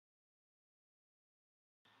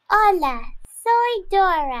Hola, soy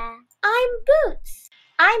Dora. I'm Boots.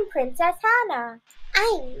 I'm Princess Hannah.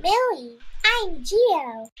 I'm Millie. I'm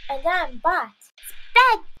Geo. And I'm Bot.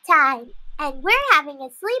 It's bedtime, and we're having a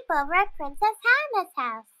sleepover at Princess Hannah's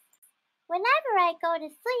house. Whenever I go to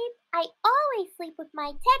sleep, I always sleep with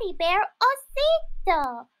my teddy bear,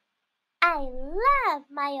 Osito. I love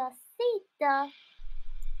my Osito.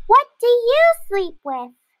 What do you sleep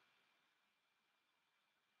with?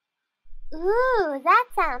 Ooh, that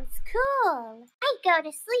sounds cool. I go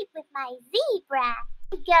to sleep with my zebra.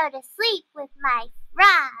 I go to sleep with my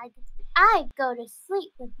frog. I go to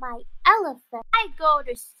sleep with my elephant. I go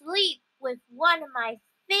to sleep with one of my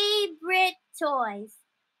favorite toys.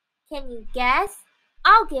 Can you guess?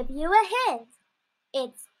 I'll give you a hint.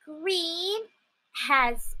 It's green,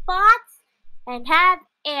 has spots, and has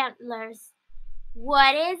antlers.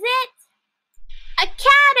 What is it? A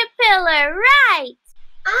caterpillar, right!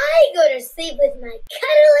 I go to sleep with my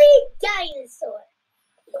cuddly dinosaur.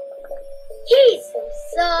 He's so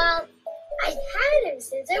soft. I've had him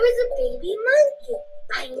since I was a baby monkey.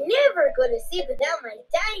 I never go to sleep without my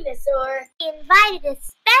dinosaur. We invited a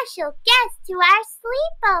special guest to our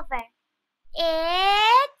sleepover.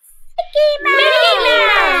 It's Mickey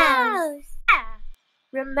Mouse! Yeah.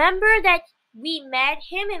 Remember that we met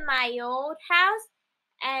him in my old house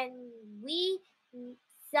and we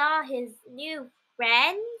saw his new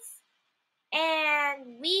friends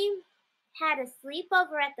and we had a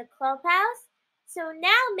sleepover at the clubhouse. So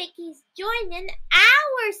now Mickey's joining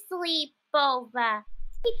our sleepover.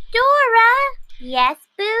 Hey, Dora! Yes,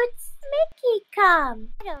 Boots? Mickey come.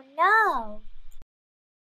 I don't know.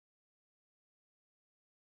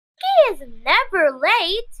 He is never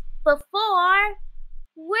late. Before,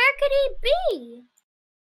 where could he be?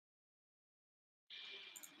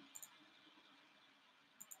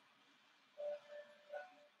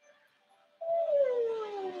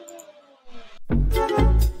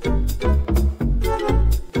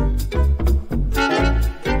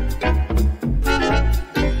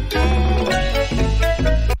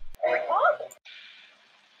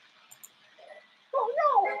 Oh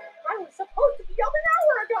no! I was supposed to be up an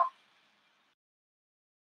hour ago!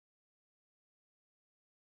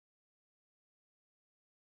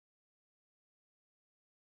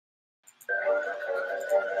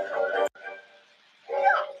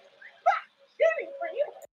 Yeah! Back! Shaving for you!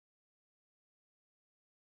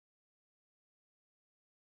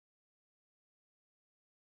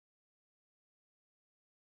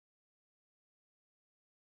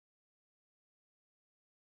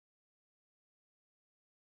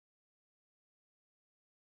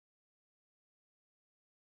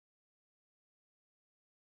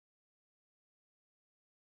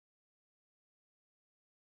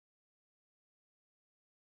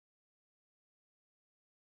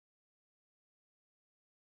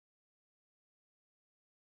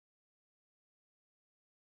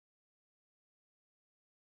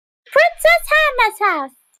 Princess Hannah's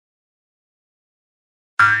house.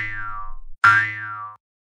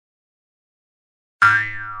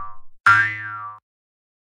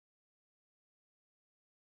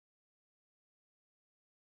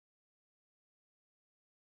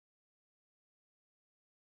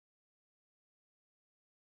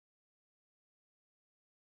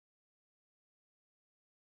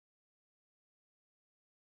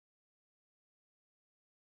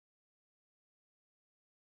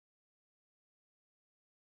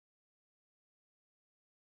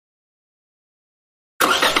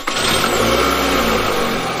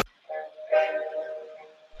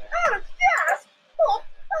 Out of gas? Oh,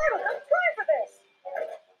 I don't have time for this!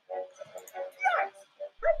 Yes!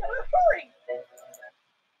 I gotta hurry!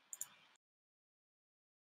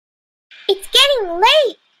 It's getting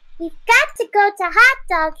late. We've got to go to Hot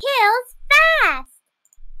Dog Hills fast.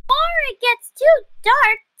 Or it gets too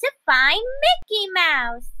dark to find Mickey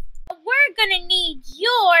Mouse. We're gonna need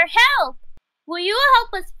your help. Will you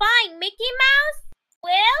help us find Mickey Mouse?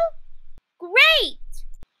 Will? Great!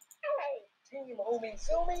 Hey, Team Umi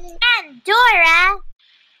Sumi! And Dora.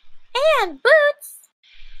 And Boots.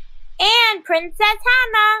 And Princess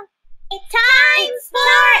Hannah. It's time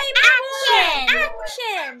for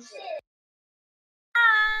action!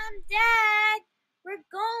 Mom, Dad, we're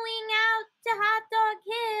going out to Hot Dog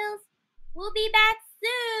Hills. We'll be back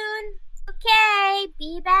soon. Okay,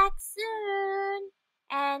 be back soon.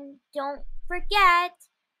 And don't forget,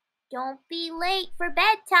 don't be late for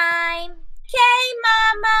bedtime. Okay,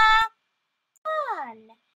 Mama. Come on.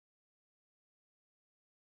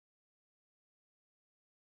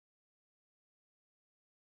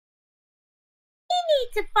 We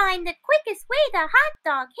need to find the quickest way to Hot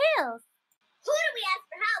Dog Hills. Who do we ask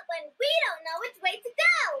for help when we don't know which way to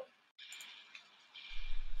go?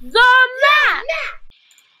 The map!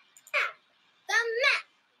 The map!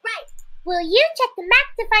 Right. Will you check the map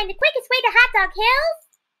to find the quickest way to Hot Dog Hills?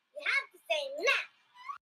 You have to say map.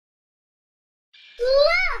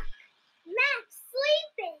 Look! Map's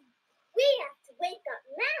sleeping. We have to wake up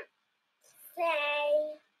Map.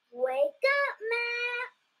 Say, wake up, Map.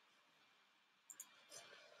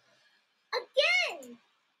 Again.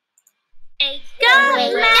 Wake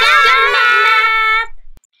up, Map!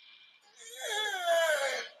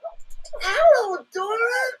 Hello,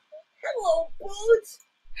 Dora. Hello, Boots.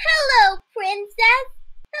 Hello, Princess.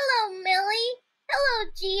 Hello, Millie. Hello,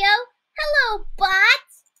 Geo. Hello, Bot.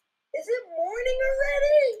 Is it morning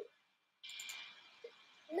already?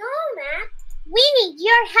 No, Map. We need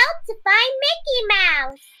your help to find Mickey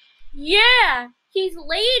Mouse. Yeah, he's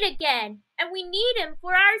late again, and we need him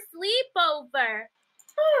for our sleepover.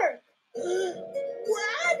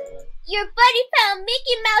 What? Your buddy found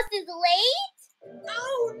Mickey Mouse is late?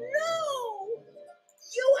 Oh, no.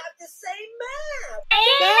 You have to say map.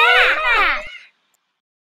 Map!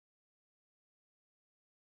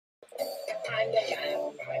 I'm the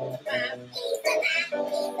map.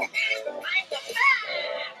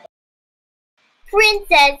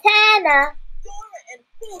 Princess Hannah Dora and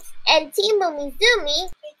Boots and Team Umizoomi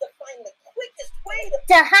need to find the quickest way to...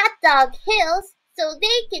 to Hot Dog Hills so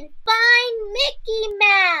they can find Mickey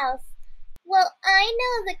Mouse. Well, I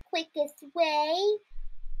know the quickest way.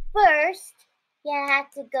 First, you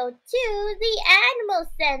have to go to the animal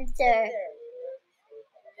center.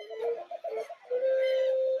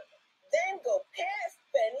 Then go past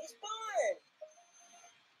Benny's barn.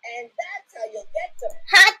 And that's how you'll get to...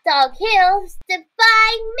 Hot Dog Hills to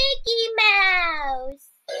find Mickey Mouse.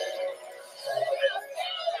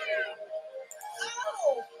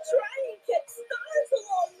 Oh, try and catch stars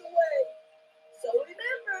along the way. So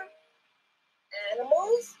remember,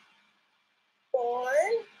 animals,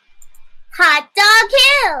 barn, Hot Dog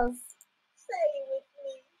Hills. say it with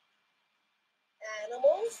me.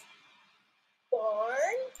 Animals,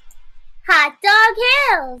 barn, Hot Dog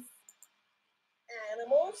Hills.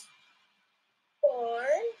 animals,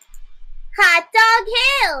 barn, Hot Dog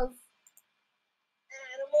Hills.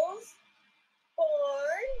 animals,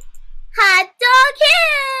 barn, Hot Dog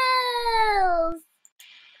Hills.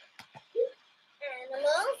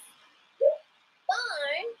 Animals.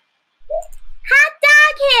 Barn. Hot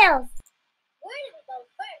Dog Hills. Where do we go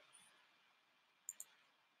first?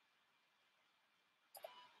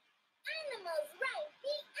 Animals, right.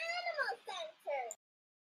 The animal center.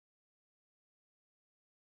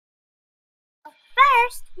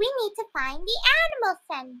 First, we need to find the animal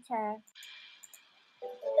center.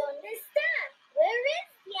 ¿Dónde está? Where is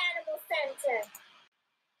the animal center?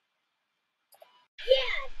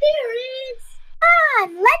 Yeah, there it is. Come on,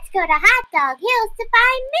 let's go to Hot Dog Hills to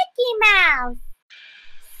find Mickey Mouse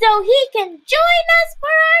so he can join us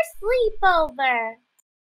for our sleepover.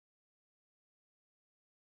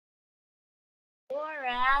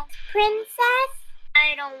 Dora, Princess,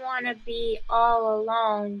 I don't want to be all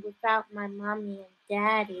alone without my mommy and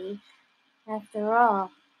daddy. After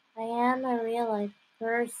all, I am a real-life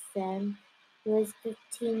person who is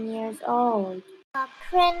 15 years old.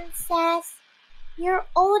 Princess, you're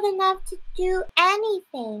old enough to do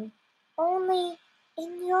anything, only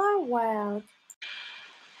in your world.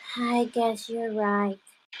 I guess you're right.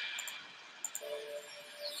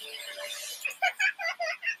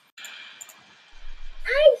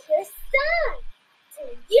 I hear star. Do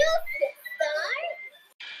you see a star?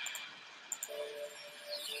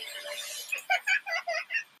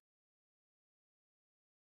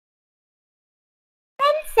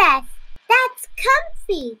 Princess, that's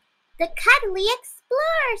Comfy, the cuddly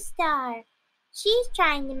explorer star. She's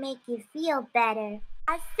trying to make you feel better.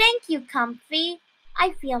 Thank you, Comfy.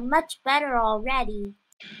 I feel much better already.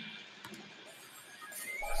 Try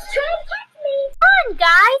to catch me. Come on,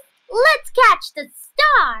 guys. Let's catch the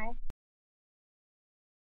star.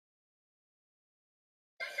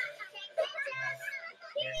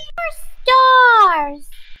 More stars.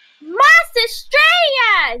 Más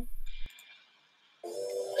estrellas.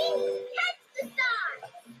 We catch the star.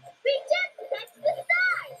 We just catch the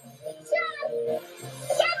star.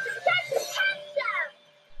 Just catch them.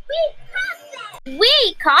 We caught them. We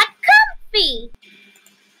caught Comfy.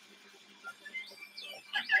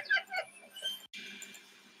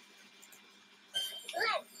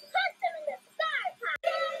 Let's put them in the star pot.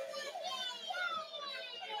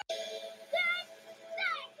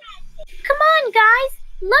 Come on, guys.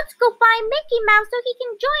 Let's go find Mickey Mouse so he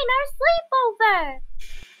can join our sleepover.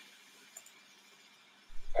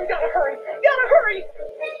 You gotta hurry. You gotta hurry.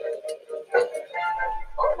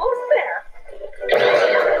 Almost there.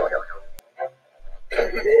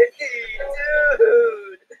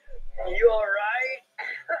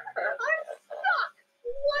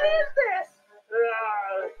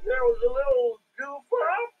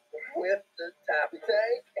 with the tap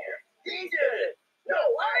tank. He did it. No,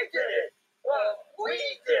 I did it. We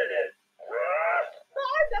did it.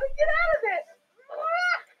 I gotta get out of this.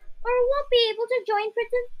 Or won't be able to join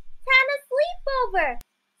Princess Tana's sleepover.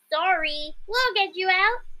 Sorry, we'll get you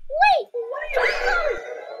out. Wait! What are you doing?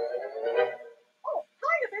 Oh,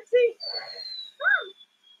 hi, Betsy. Mom,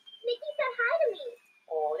 Mickey said hi to me.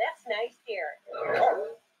 Oh, that's nice, dear.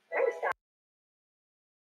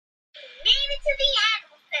 Made it to the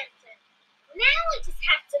animal center. Now we just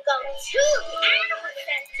have to go to the animal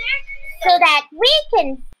center So that we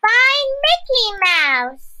can find Mickey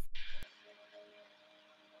Mouse.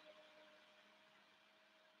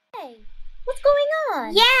 Hey, what's going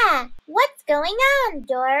on? Yeah, what's going on,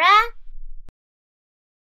 Dora?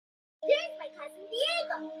 Here's my cousin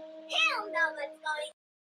Diego. He'll know what's going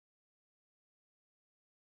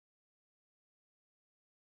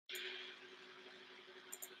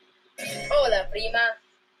on. Hola, prima.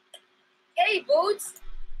 Hey, Boots.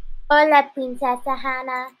 Hola, Princesa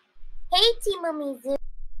Hana. Hey, Timu Mizu.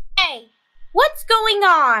 Hey, what's going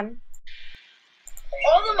on?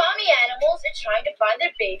 All the mommy animals are trying to find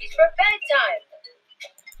their babies for bedtime.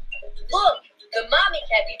 Look, the mommy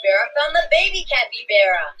capybara found the baby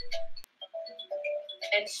capybara.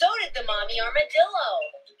 And so did the mommy armadillo.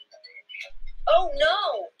 Oh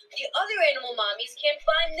no, the other animal mommies can't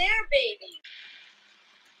find their baby.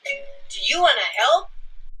 Do you want to help?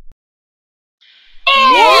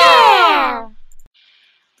 Yeah!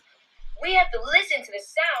 We have to listen to the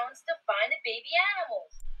sounds to find the baby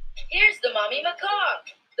animals. Here's the mommy macaw.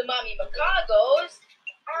 The mommy macaw goes,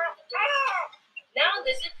 "Ah, ah." Now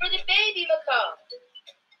listen for the baby macaw.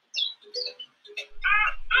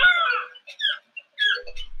 "Ah, ah."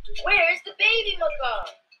 Where's the baby macaw?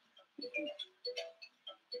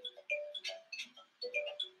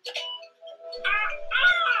 "Ah,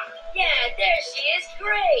 ah." Yeah, there she is.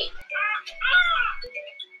 Great. "Ah, ah."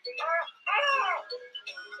 "Ah, ah."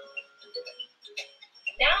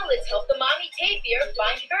 Now let's help the mommy tapir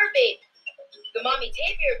find her baby. The mommy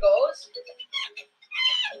tapir goes,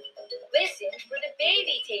 listen for the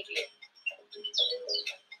baby tapir.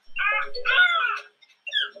 "Ah, ah."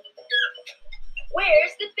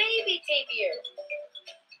 Where's the baby tapir?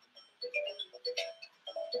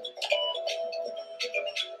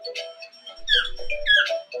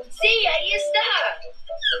 Sí, ahí está.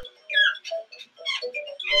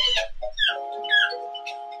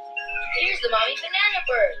 Here's the mommy banana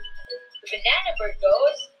bird. The banana bird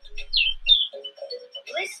goes,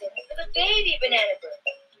 listen for the baby banana bird.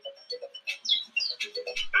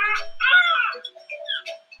 "Ah, ah."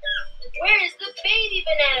 Where is the baby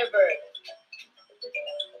banana bird?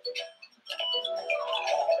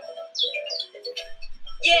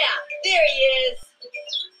 Yeah, there he is.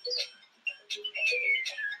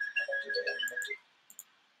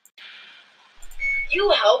 You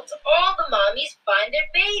helped all the mommies find their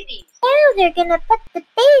babies. Now they're gonna put the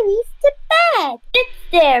babies to bed. It's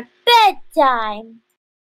their bedtime.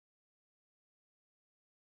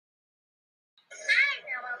 I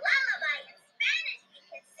know a lullaby in Spanish we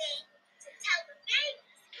can sing to tell the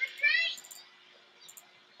babies good night.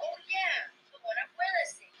 Oh yeah, the one abuela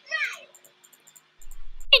sings. Right.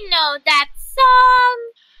 I know that song.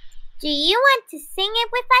 Do you want to sing it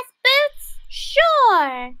with us, Boots?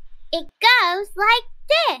 Sure. It goes like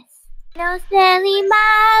this. Buenos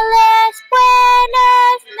animales,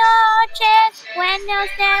 buenas noches. Buenos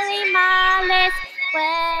animales,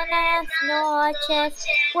 buenas noches.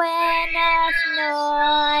 Buenas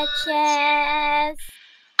noches.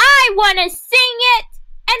 I want to sing it,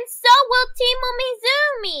 and so will Timu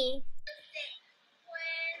Mizumi.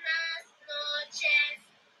 Buenas noches.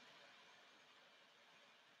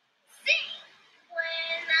 Sing.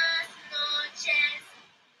 Buenas noches.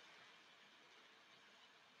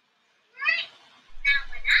 Great. Now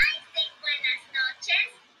when I sing buenas noches,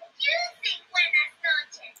 you sing buenas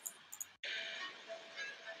noches.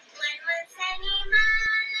 Buenos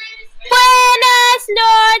animales. Buenas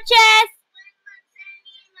noches. Buenos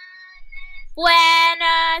animales.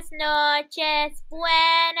 Buenas noches,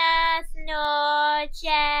 buenas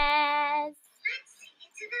noches. Let's sing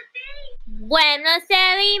it to the baby. Buenos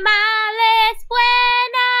animales,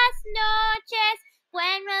 buenas noches.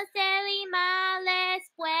 Buenos animales,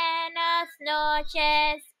 buenas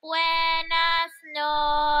noches. Buenas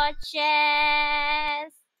noches.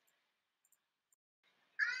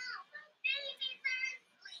 Oh, the babies are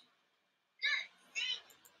asleep. Good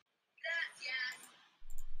singing. Gracias.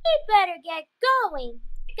 We better get going.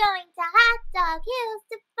 We're going to Hot Dog Hills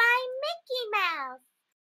to find Mickey Mouse.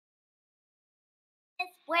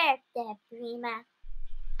 It's work there, Prima.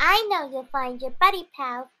 I know you'll find your buddy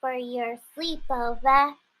pal for your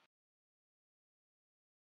sleepover.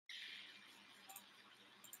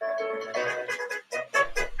 Where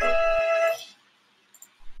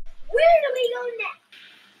do we go next?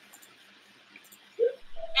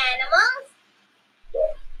 Animals?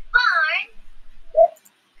 Barn?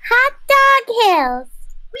 Hot Dog Hills.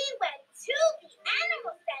 We went to the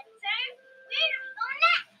animal center. Where do we go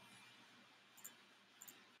next?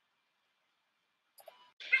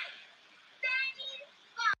 Benny's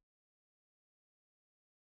farm.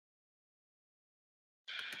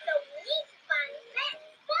 So we need to find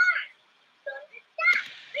Benny's farm. So let's stop.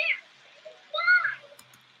 Where's Benny's farm?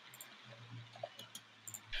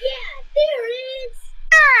 Yeah, there it is.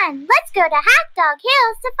 Come on, let's go to Hot Dog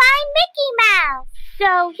Hills to find Mickey Mouse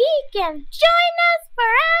so he can join us for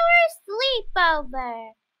our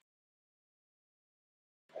sleepover.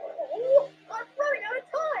 Oh, I'm running out of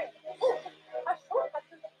time. Oh, a shortcut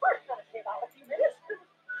to the park gonna take about a few minutes.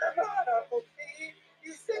 Come on, Uncle Steve.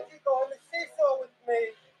 You said you'd go on the seesaw with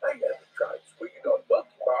me. I never tried swinging on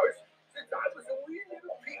monkey bars since I was a wee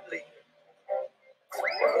little peepling.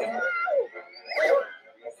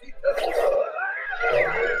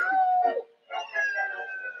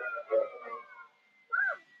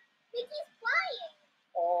 Mickey's flying.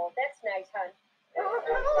 Oh, that's nice, hon.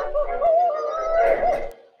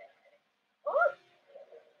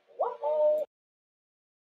 Uh-oh.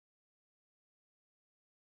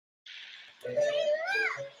 Hey,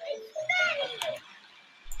 look, it's Benny.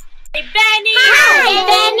 Hey, Benny! Hi,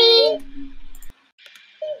 Benny!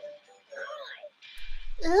 Hi.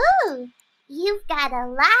 Ooh, you've got a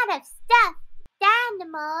lot of stuffed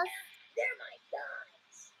animals. They're my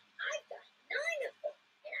guys. I've got 9 of them,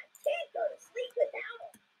 and I can't go to sleep without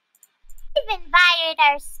them. We've invited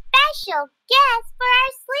our special guest for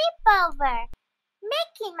our sleepover,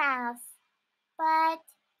 Mickey Mouse. But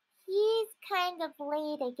he's kind of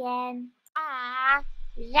late again. Ah,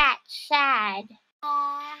 that's sad.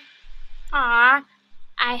 Ah,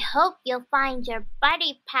 I hope you'll find your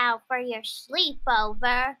buddy pal for your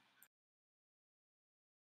sleepover.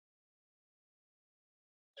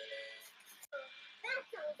 That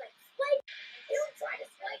sounds like Swipe. You try to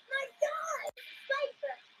swipe my guy.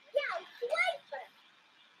 Swiper. Yeah, Swiper.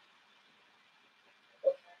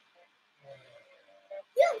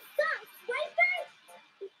 You stop, Swiper.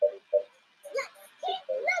 Let's keep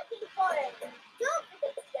looking for him. Don't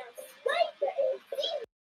forget to yell Swiper and see me.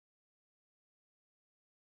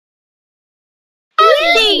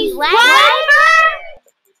 Hey, Swiper!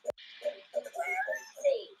 Where is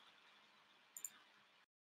he?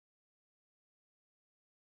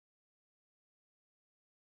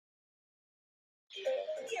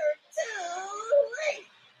 You're too late.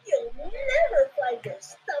 You'll never find your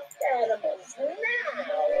stuffed animals now.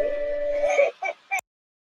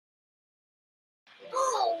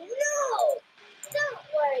 Oh no! Don't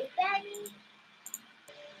worry, Benny.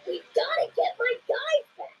 We gotta get my guys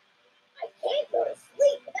back. I can't go to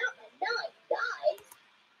sleep without my 9 guys.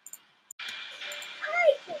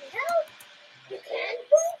 I can help. You can,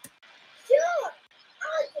 Boo? Sure.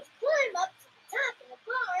 I'll just climb up to the top of the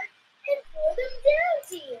bar and pull them down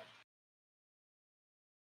to you.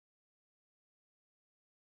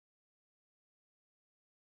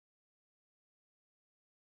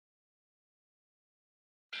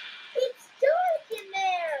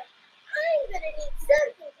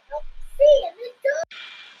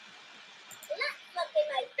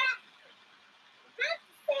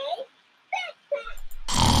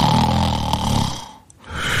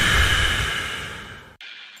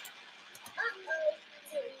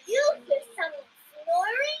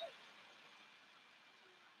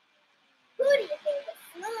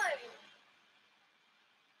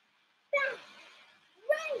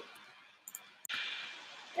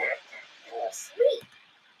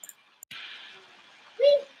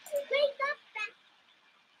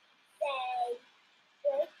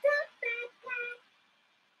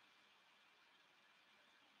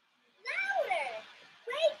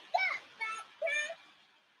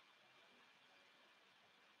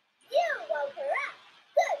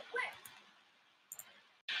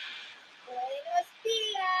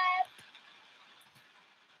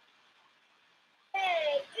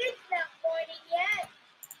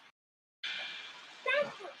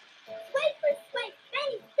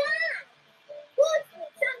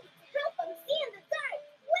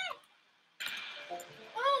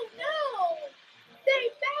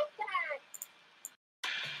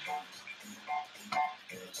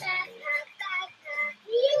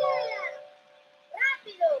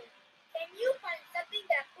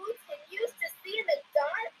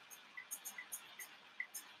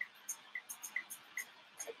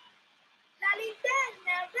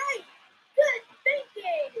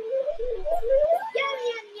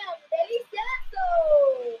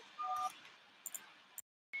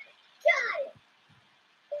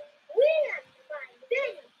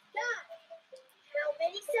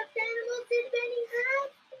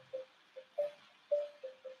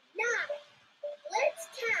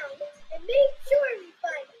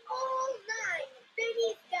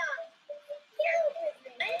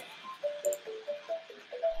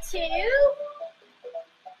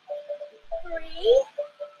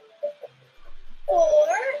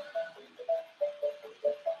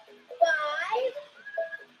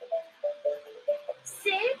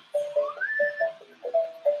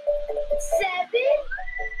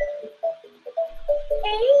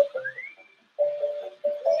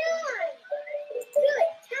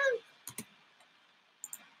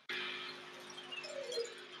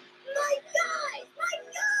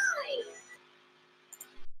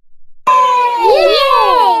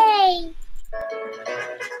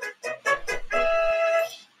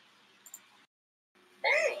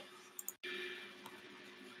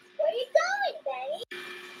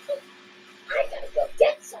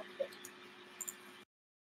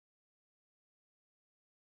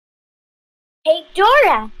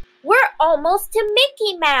 Dora, we're almost to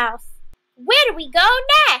Mickey Mouse. Where do we go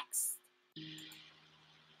next?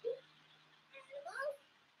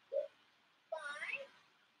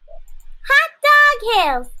 Hot Dog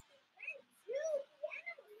Hills.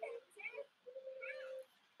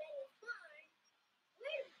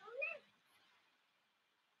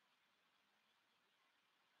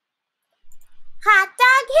 Hot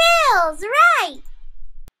Dog Hills, right.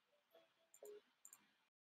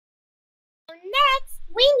 Next,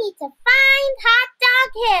 we need to find Hot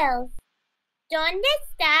Dog Hills. ¿Dónde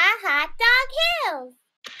está Hot Dog Hills?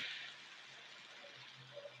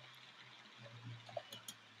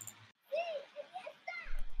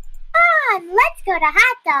 Let's go to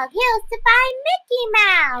Hot Dog Hills to find Mickey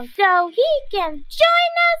Mouse so he can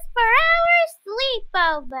join us for our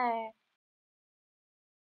sleepover.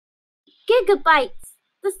 Gigabytes,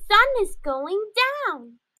 the sun is going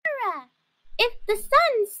down. If the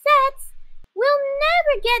sun sets, we'll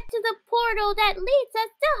never get to the portal that leads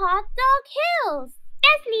us to Hot Dog Hills.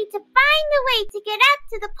 Just need to find a way to get up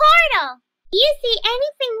to the portal. Do you see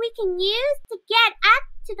anything we can use to get up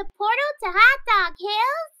to the portal to Hot Dog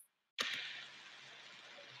Hills?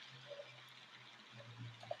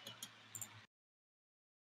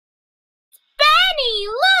 Benny,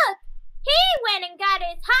 look! He went and got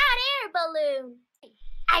his hot air balloon.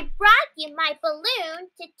 I brought you my balloon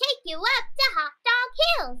to take you up to Hot Dog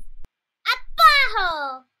Hills.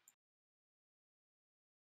 Abajo!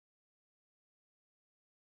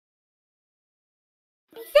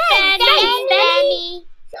 Thanks, Benny.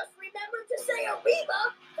 Just remember to say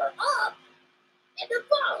arriba for up and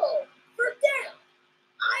abajo for down.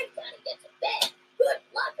 I've got to get to bed. Good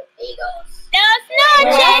luck, amigos. Buenas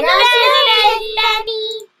noches, Benny.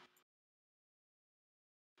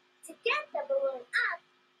 To get the balloon up,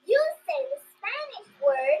 you say the Spanish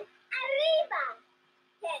word arriba.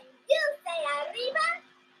 Can you say arriba?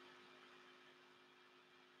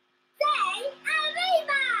 Say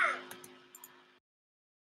arriba.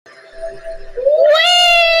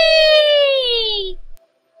 Whee!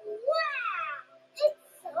 Wow, it's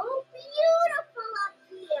so beautiful up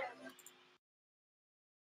here.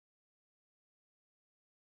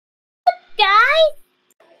 Guys,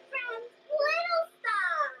 From Little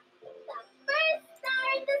Star, the first star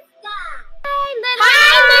in the sky. Hi,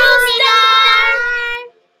 little star.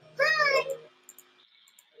 Hi.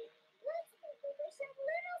 Let's make a wish of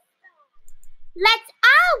Little Star. Let's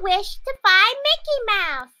all wish to find Mickey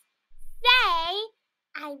Mouse. Say,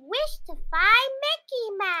 I wish to find Mickey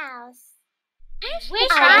Mouse. Wish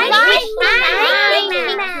I wish to find Mickey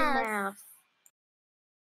Mickey Mouse.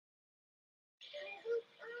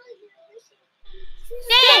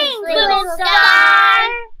 Thanks, little star.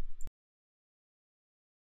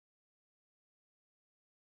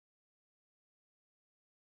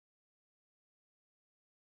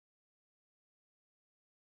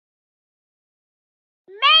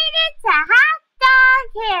 Made it to Hot Dog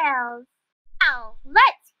Hills. Now,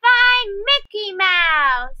 let's find Mickey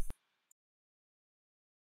Mouse.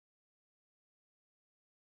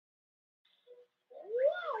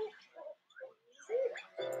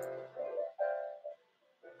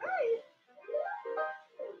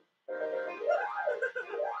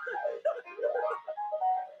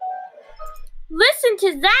 Listen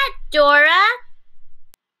to that, Dora.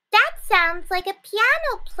 That sounds like a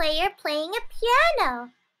piano player playing a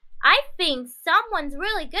piano. I think someone's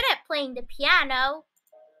really good at playing the piano.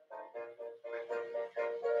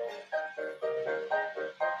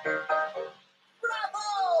 Bravo!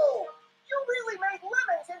 You really made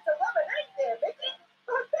lemons into lemonade there, Mickey.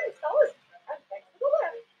 Thanks, fellas. And thanks for the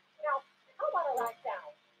lift. Now, how about a right down?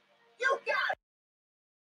 You got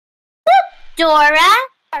it! Dora,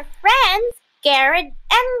 our friends Garrett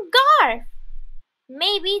and Garth.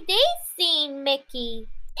 Maybe they've seen Mickey.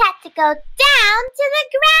 Had to go down to the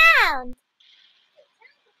ground.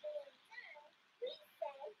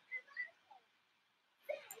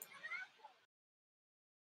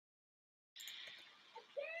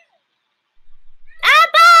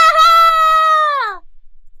 Abajo!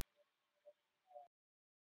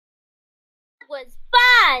 That was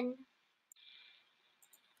fun.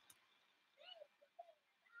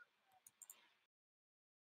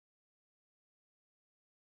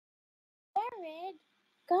 Jared,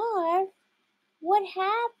 Garth, what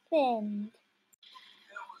happened?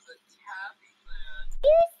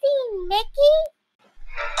 You seen Mickey?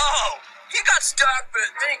 Oh, he got stuck, but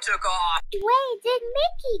then he took off. Where did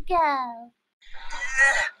Mickey go?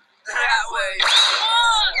 That way.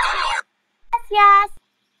 Yes.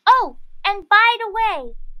 Oh, and by the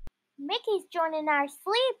way, Mickey's joining our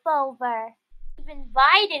sleepover. We've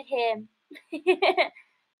invited him.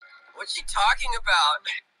 What's she talking about?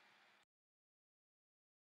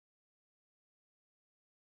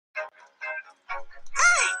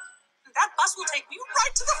 Hey! That bus will take me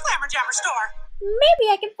right to the Flammerjammer store. Maybe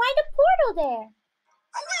I can find a portal there.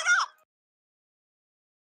 Wait up!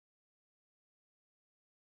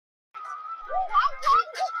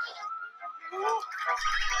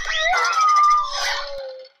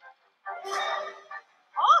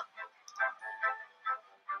 Huh?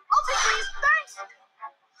 I'll take these, thanks!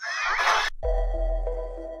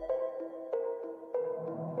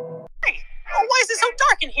 Hey, why is it so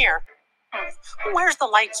dark in here? Where's the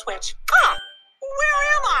light switch? Huh? Where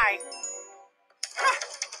am I?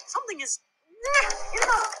 Something is in the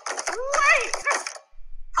way.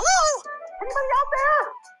 Hello? Anybody out there?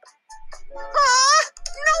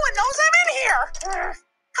 No one knows I'm in here.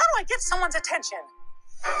 How do I get someone's attention?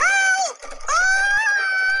 Help!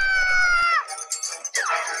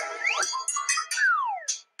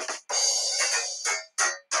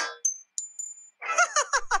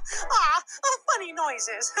 Funny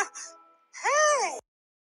noises. Hey!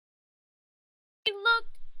 We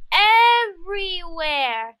looked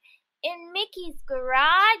everywhere. In Mickey's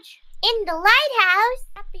garage, in the lighthouse,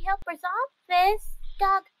 Happy Helper's office,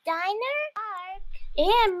 Dog Diner, park,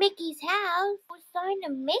 and Mickey's house. No sign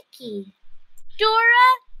of Mickey. Dora,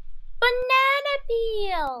 banana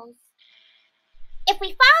peels. If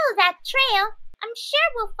we follow that trail, I'm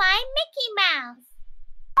sure we'll find Mickey Mouse.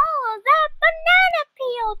 Follow that banana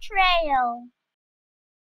peel trail.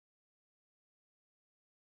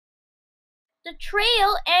 The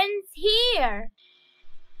trail ends here.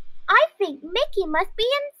 I think Mickey must be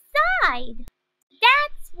inside.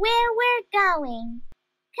 That's where we're going.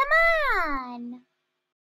 Come on.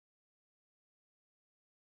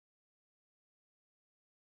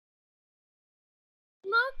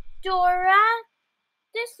 Look, Dora.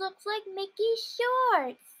 This looks like Mickey's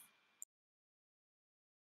shorts.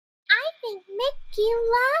 I think Mickey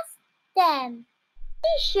lost them.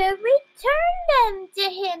 We should return them to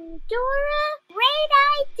him, Dora. Great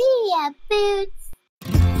idea, Boots.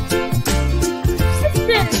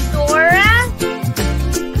 Listen, Dora.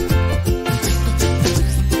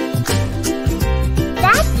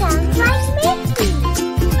 That sounds like Mickey.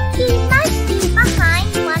 He must be behind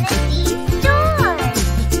one of these doors.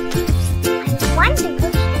 I wonder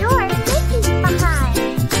which door Mickey's behind.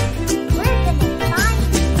 We're gonna find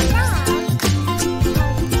him now.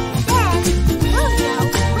 And then we'll know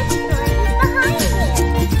which door is behind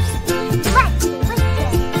him. Let's listen.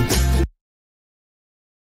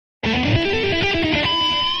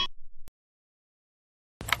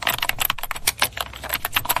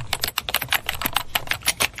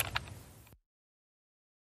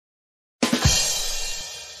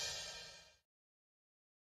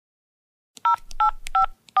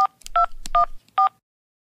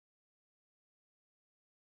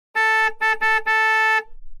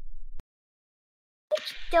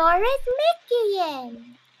 Which door is Mickey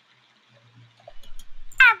in?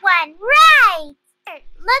 That one, right!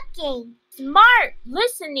 Looking. Smart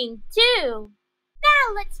listening, too.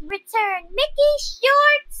 Now let's return Mickey's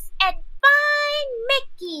shorts and find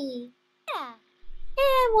Mickey. Yeah.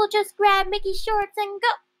 And we'll just grab Mickey's shorts and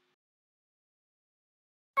go.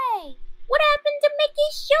 Hey, what happened to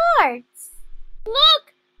Mickey's shorts?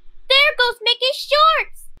 Look! There goes Mickey's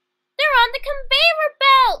shorts! They're on the conveyor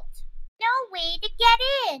belt! No way to get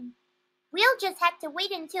in. We'll just have to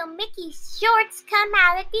wait until Mickey's shorts come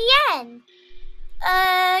out at the end.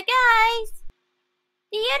 Guys,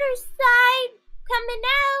 the other side coming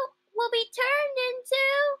out will be turned into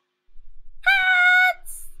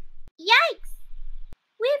hats! Yikes!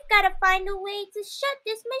 We've got to find a way to shut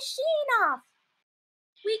this machine off.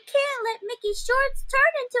 We can't let Mickey's shorts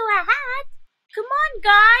turn into a hat. Come on,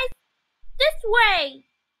 guys. This way.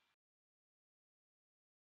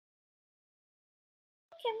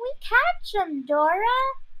 Can we catch them, Dora?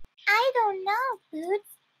 I don't know,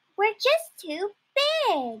 Boots. We're just too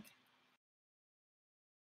big.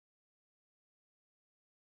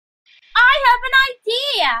 I have an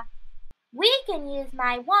idea. We can use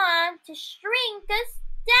my wand to shrink us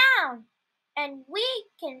down, and we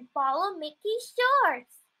can follow Mickey's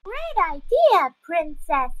shorts. Great idea, Princess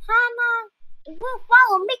Hannah. We'll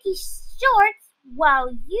follow Mickey's shorts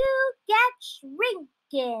while you get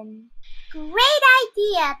shrinking. Great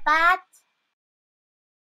idea, Bot.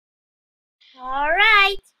 All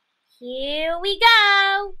right, here we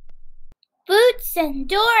go. Boots and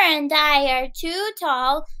Dora and I are too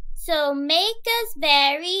tall, so make us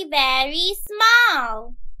very, very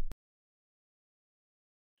small.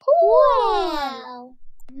 Wow!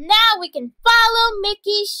 Now we can follow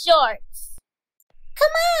Mickey's shorts.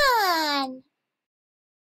 Come on!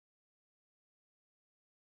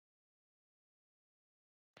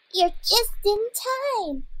 You're just in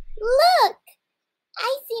time. Look!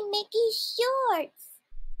 I see Mickey's shorts.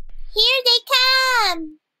 Here they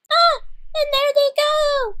come! Ah! And there they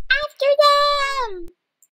go! After them!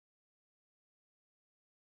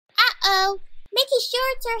 Uh-oh! Mickey's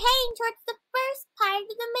shorts are heading towards the first part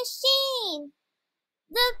of the machine.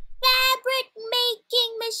 The fabric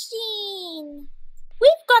making machine.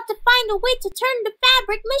 We've got to find a way to turn the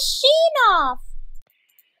fabric machine off.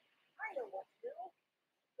 I know what to do.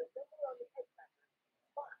 The number on the egg packer is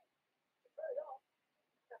 5. To turn it off,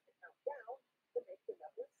 you have to count down to make the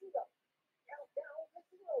number 0. Count down to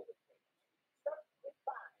 0 with me. Start with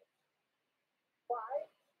 5. 5,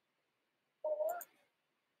 4,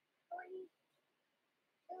 3,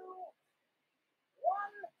 2,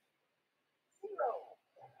 1, 0.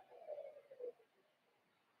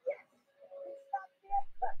 Yes, we stopped the egg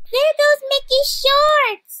packer. There goes Mickey's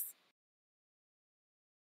shorts.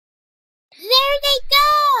 There they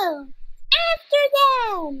go. After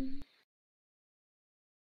them.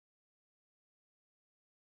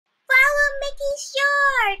 Follow Mickey's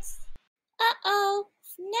shorts. Uh-oh.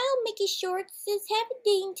 Now Mickey's shorts is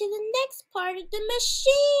heading to the next part of the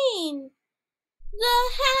machine. The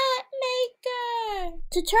hat maker.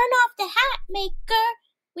 To turn off the hat maker,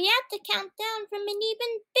 we have to count down from an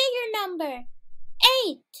even bigger number.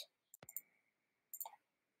 8.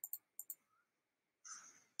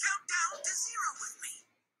 Count down to 0 with me.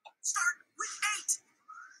 Start with 8.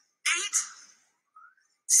 8,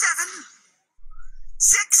 7,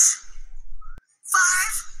 6, 5,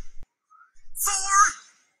 4,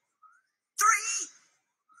 3,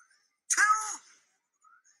 2,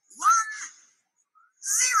 1,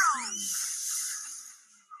 0.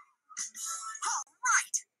 All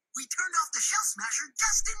right. We turned off the shelf smasher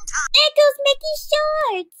just in time. There goes Mickey's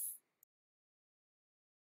shorts.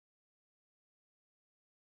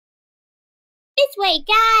 This way,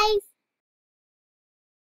 guys.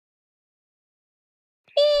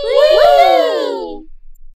 Woo!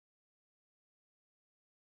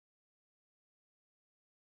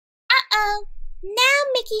 Uh-oh. Now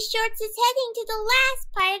Mickey's shorts is heading to the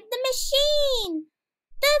last part of the machine.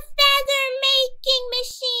 The feather making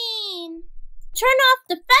machine. To turn off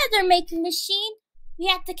the feather making machine, we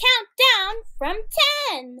have to count down from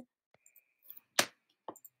 10.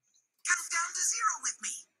 Count down to 0 with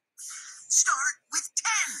me. Start with 10.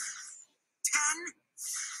 10,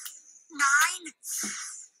 9,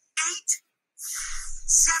 8,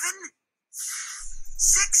 7,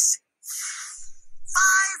 6,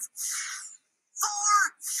 5, 4,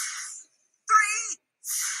 3,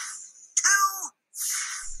 2,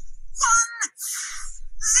 1,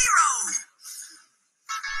 0.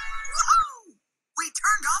 Woohoo! We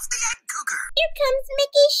turned off the egg cooker. Here comes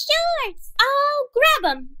Mickey's shorts. Oh, grab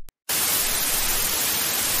 'em.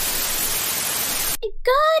 I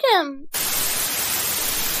got 'em.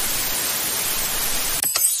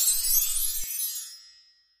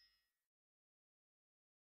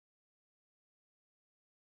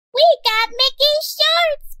 We got Mickey's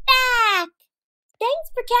shorts back. Thanks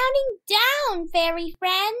for counting down, fairy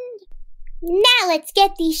friend. Now let's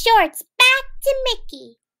get these shorts back to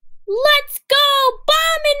Mickey. Let's go,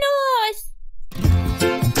 Bominos!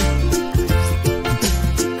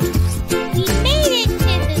 We made it to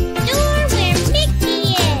the door where Mickey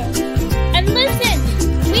is. And listen,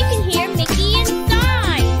 we can hear Mickey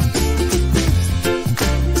inside.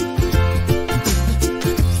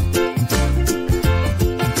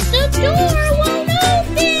 The door won't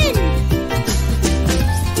open!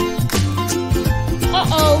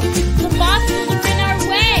 Uh-oh, the boxes are in our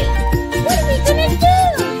way. What are we gonna do?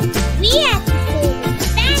 We have to say the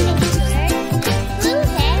Spanish word, blue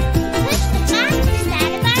head, to push the boxes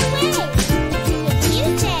out of our way. If you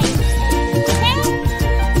say, blue head,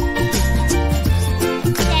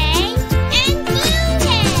 say, and blue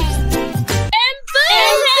head. And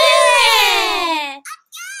blue head!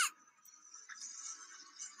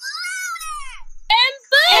 And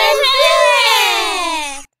blue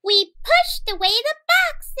head! We pushed away the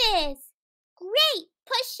boxes. Great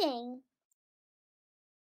pushing.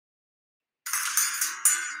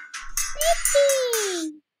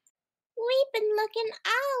 Mickey! We've been looking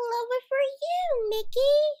all over for you,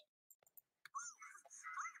 Mickey.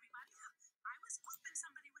 Hi, everybody. I was hoping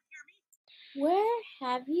somebody would hear me. Where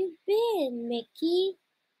have you been, Mickey?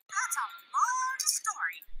 That's a long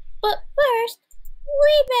story. But first,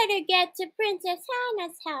 we better get to Princess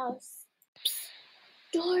Hannah's house. Psst,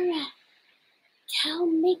 Dora, tell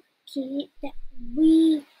Mickey that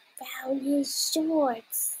we found his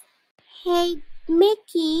shorts. Hey,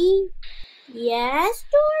 Mickey. Yes,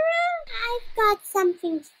 Dora? I've got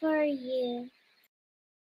something for you.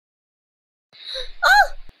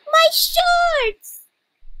 Oh, shorts!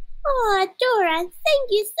 Oh, Dora, thank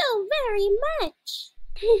you so very much.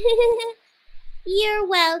 You're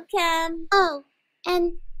welcome. Oh,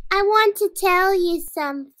 and I want to tell you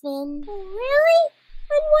something. Really?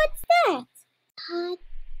 And what's that? Hot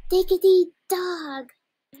diggity dog.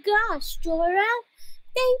 Gosh, Dora,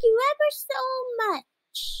 thank you ever so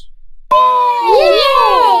much.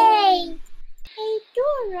 Yay! Hey,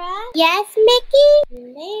 Dora. Yes, Mickey?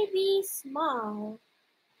 You may be small,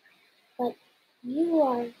 but you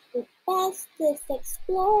are the bestest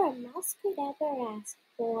explorer Mouse could ever ask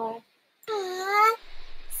for. Aw,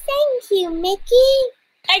 thank you, Mickey.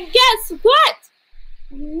 And guess what?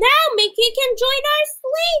 Now Mickey can join our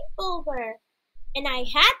sleepover. And I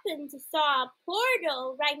happen to saw a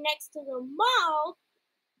portal right next to the mall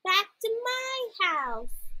back to my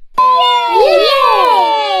house. Yay!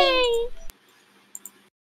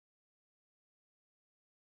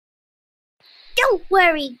 Don't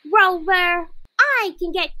worry, Grover. I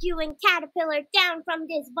can get you and Caterpillar down from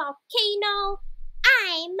this volcano.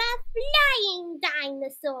 I'm a flying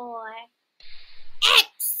dinosaur.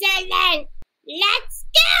 Excellent! Let's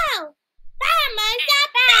go! Vamos a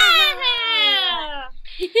baja!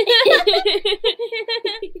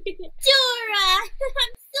 Dora,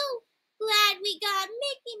 I'm so glad we got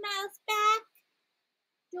Mickey Mouse back.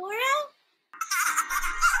 Dora?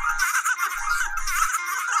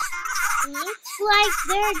 Looks like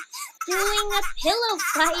they're doing a pillow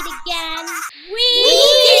fight again.